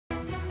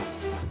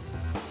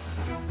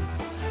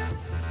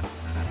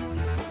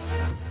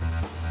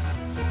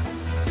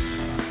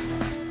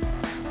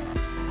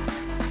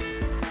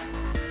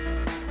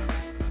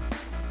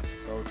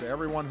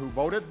everyone who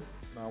voted.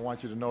 I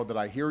want you to know that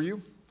I hear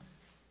you.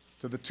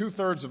 To the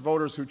 2/3 of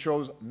voters who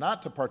chose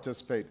not to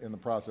participate in the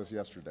process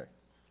yesterday,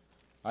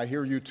 I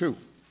hear you too.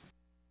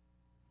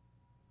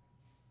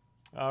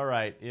 All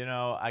right, you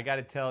know, I got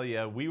to tell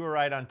you, we were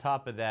right on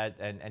top of that,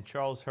 and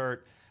Charles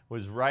Hurt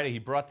was right. He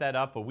brought that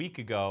up a week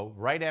ago,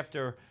 right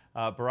after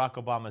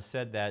Barack Obama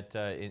said that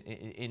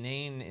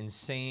inane,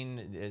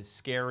 insane,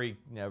 scary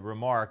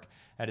remark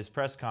at his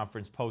press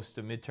conference post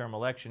the midterm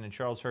election. And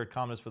Charles Hurt,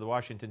 columnist for the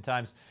Washington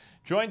Times,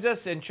 joins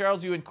us. And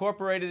Charles, you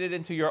incorporated it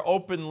into your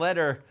open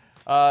letter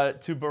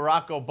to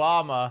Barack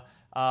Obama.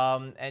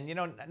 And, you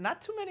know,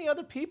 not too many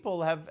other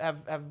people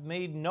have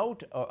made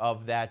note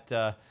of that,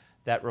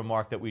 that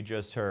remark that we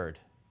just heard.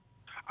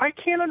 I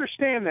can't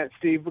understand that,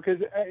 Steve, because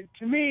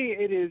to me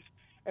it is,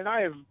 and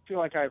I feel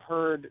like I've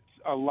heard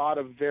a lot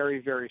of very,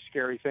 very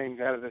scary things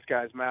out of this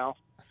guy's mouth,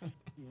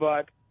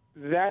 but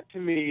that to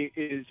me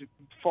is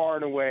far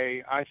and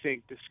away, I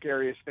think, the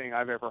scariest thing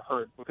I've ever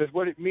heard. Because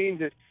what it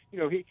means is, you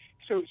know,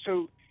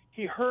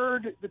 he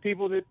heard the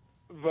people that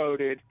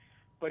voted,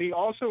 but he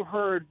also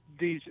heard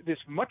this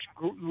much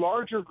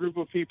larger group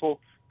of people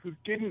who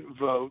didn't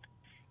vote,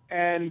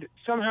 and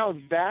somehow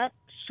that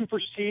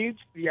supersedes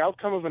the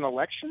outcome of an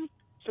election.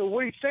 So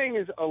what he's saying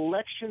is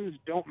elections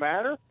don't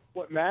matter.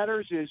 What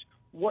matters is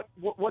what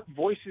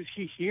voices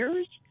he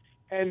hears,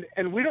 and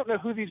we don't know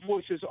who these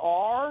voices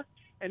are.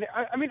 And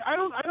I mean, I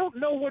don't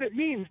know what it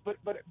means, but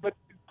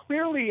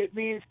clearly it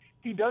means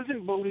he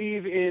doesn't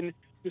believe in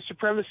the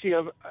supremacy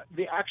of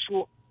the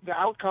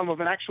outcome of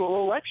an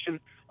actual election,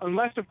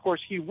 unless of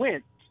course he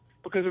wins.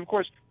 Because of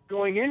course,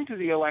 going into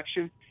the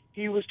election,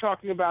 he was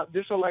talking about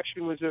this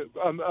election was a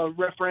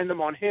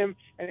referendum on him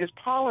and his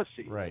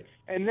policy. Right.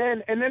 And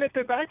then at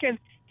the back end,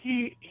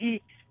 he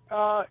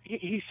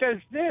says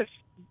this,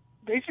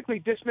 basically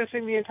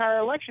dismissing the entire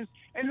election,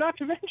 and not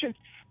to mention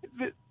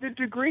the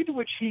degree to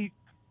which he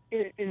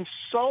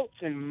insults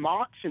and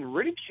mocks and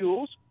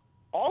ridicules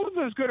all of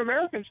those good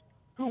Americans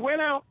who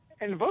went out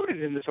and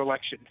voted in this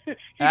election.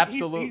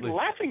 Absolutely. He's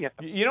laughing at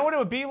them. You know what it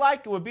would be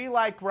like? It would be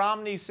like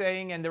Romney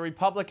saying and the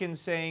Republicans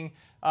saying,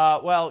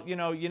 well, you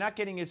know, you're not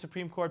getting your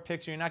Supreme Court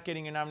picks or you're not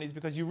getting your nominees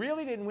because you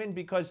really didn't win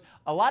because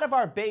a lot of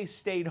our base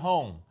stayed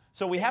home.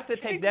 So we have to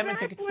take them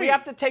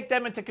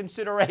into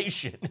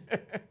consideration.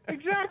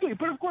 Exactly,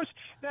 but of course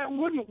that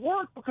wouldn't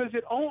work because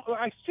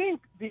I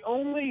think the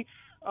only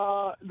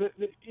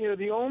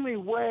the only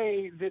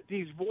way that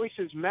these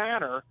voices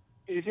matter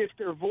is if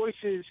they're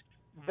voices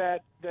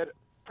that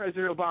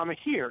President Obama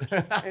hears,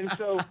 and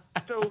so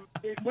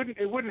it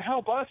wouldn't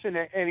help us in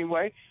any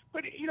way.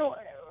 But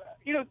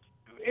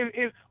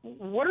if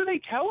what are they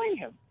telling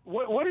him?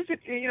 What is it?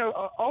 You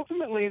know,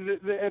 ultimately,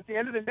 at the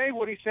end of the day,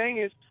 what he's saying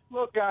is,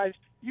 look, guys,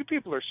 you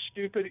people are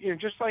stupid. You know,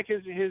 just like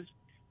his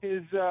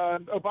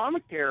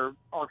Obamacare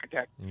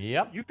architect.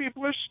 Yep. You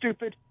people are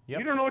stupid. Yep.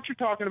 You don't know what you're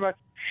talking about.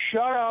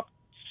 Shut up.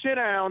 Sit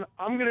down.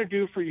 I'm going to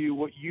do for you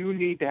what you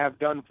need to have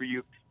done for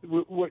you.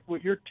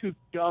 What you're too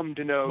dumb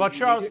to know. Well,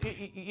 Charles,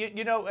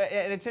 you know,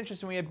 and it's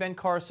interesting. We had Ben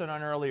Carson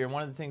on earlier, and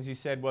one of the things he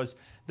said was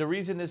the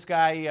reason this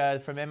guy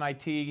from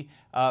MIT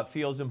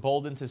feels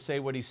emboldened to say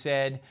what he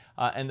said,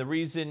 and the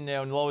reason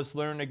Lois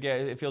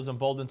Lerner feels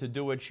emboldened to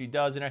do what she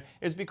does,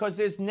 is because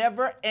there's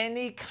never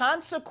any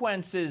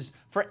consequences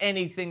for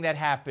anything that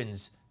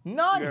happens.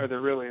 None. No,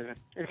 there really isn't.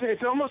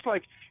 It's almost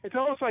like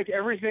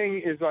everything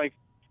is like.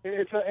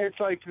 It's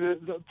like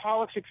the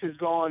politics has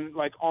gone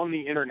like on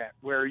the internet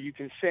where you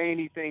can say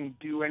anything,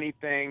 do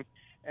anything,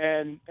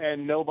 and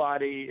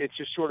nobody. It's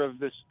just sort of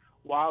this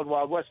wild,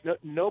 wild west.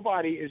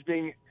 Nobody is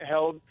being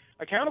held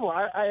accountable.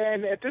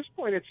 And at this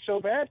point, it's so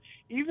bad.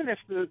 Even if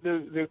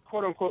the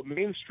quote unquote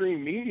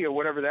mainstream media,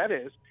 whatever that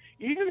is,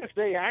 even if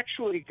they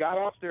actually got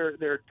off their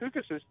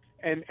tuchuses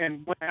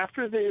and went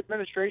after the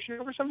administration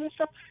over some of this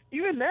stuff,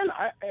 even then,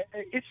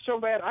 it's so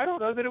bad. I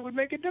don't know that it would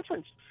make a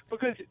difference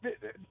because.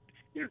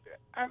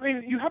 I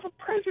mean, you have a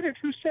president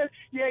who said,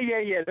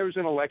 yeah, there was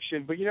an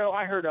election, but, you know,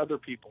 I heard other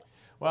people.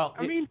 Well,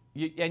 I mean,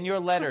 and your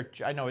letter,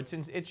 I know it's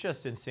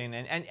just insane.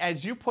 And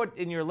as you put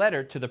in your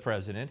letter to the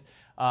president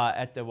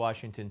at the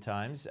Washington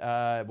Times,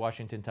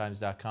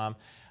 WashingtonTimes.com,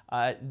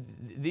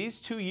 these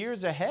 2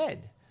 years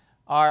ahead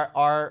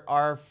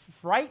are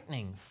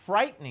frightening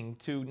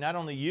to not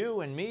only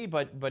you and me,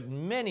 but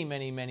many,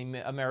 many, many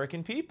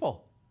American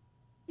people.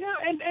 Yeah,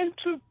 and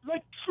to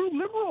like true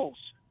liberals,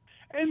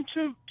 and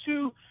to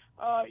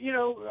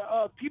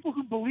people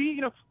who believe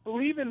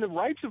in the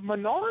rights of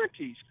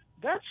minorities.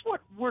 That's what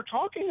we're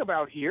talking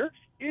about here.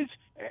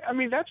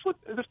 That's what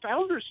the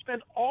founders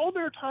spent all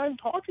their time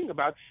talking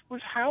about,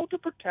 was how to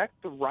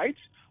protect the rights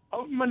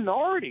of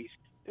minorities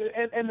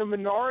and the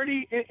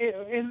minority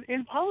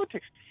in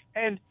politics.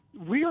 And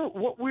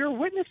what we're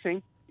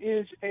witnessing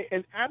is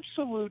an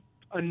absolute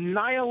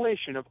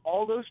annihilation of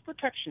all those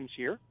protections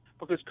here,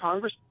 because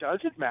Congress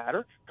doesn't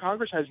matter.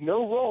 Congress has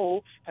no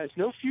role, has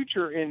no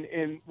future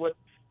in what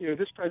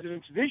this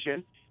president's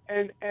vision.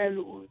 And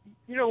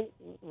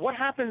what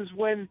happens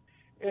when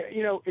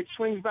it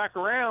swings back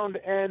around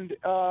and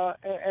the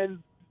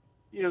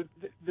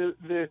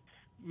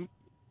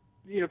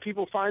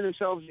people find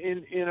themselves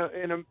in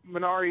a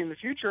minority in the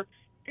future,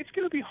 it's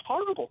going to be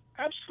horrible,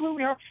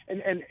 absolutely horrible.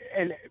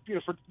 And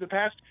for the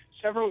past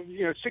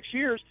 6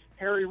 years,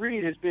 Harry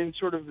Reid has been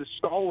sort of the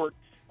stalwart,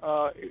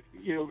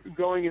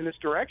 going in this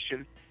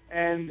direction.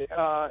 And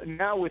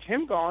now with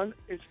him gone,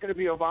 it's going to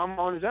be Obama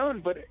on his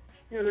own. But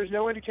there's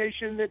no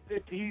indication that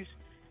he's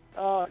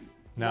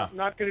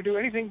not going to do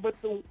anything but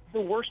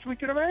the worst we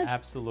could imagine.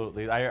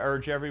 Absolutely. I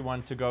urge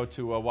everyone to go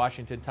to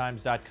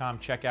WashingtonTimes.com,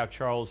 check out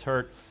Charles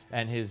Hurt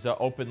and his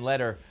open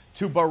letter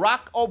to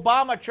Barack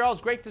Obama.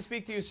 Charles, great to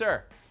speak to you,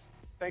 sir.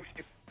 Thanks,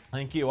 Steve.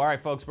 Thank you. All right,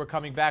 folks, we're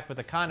coming back with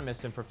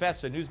economist and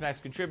professor,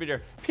 Newsmax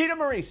contributor Peter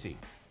Morici.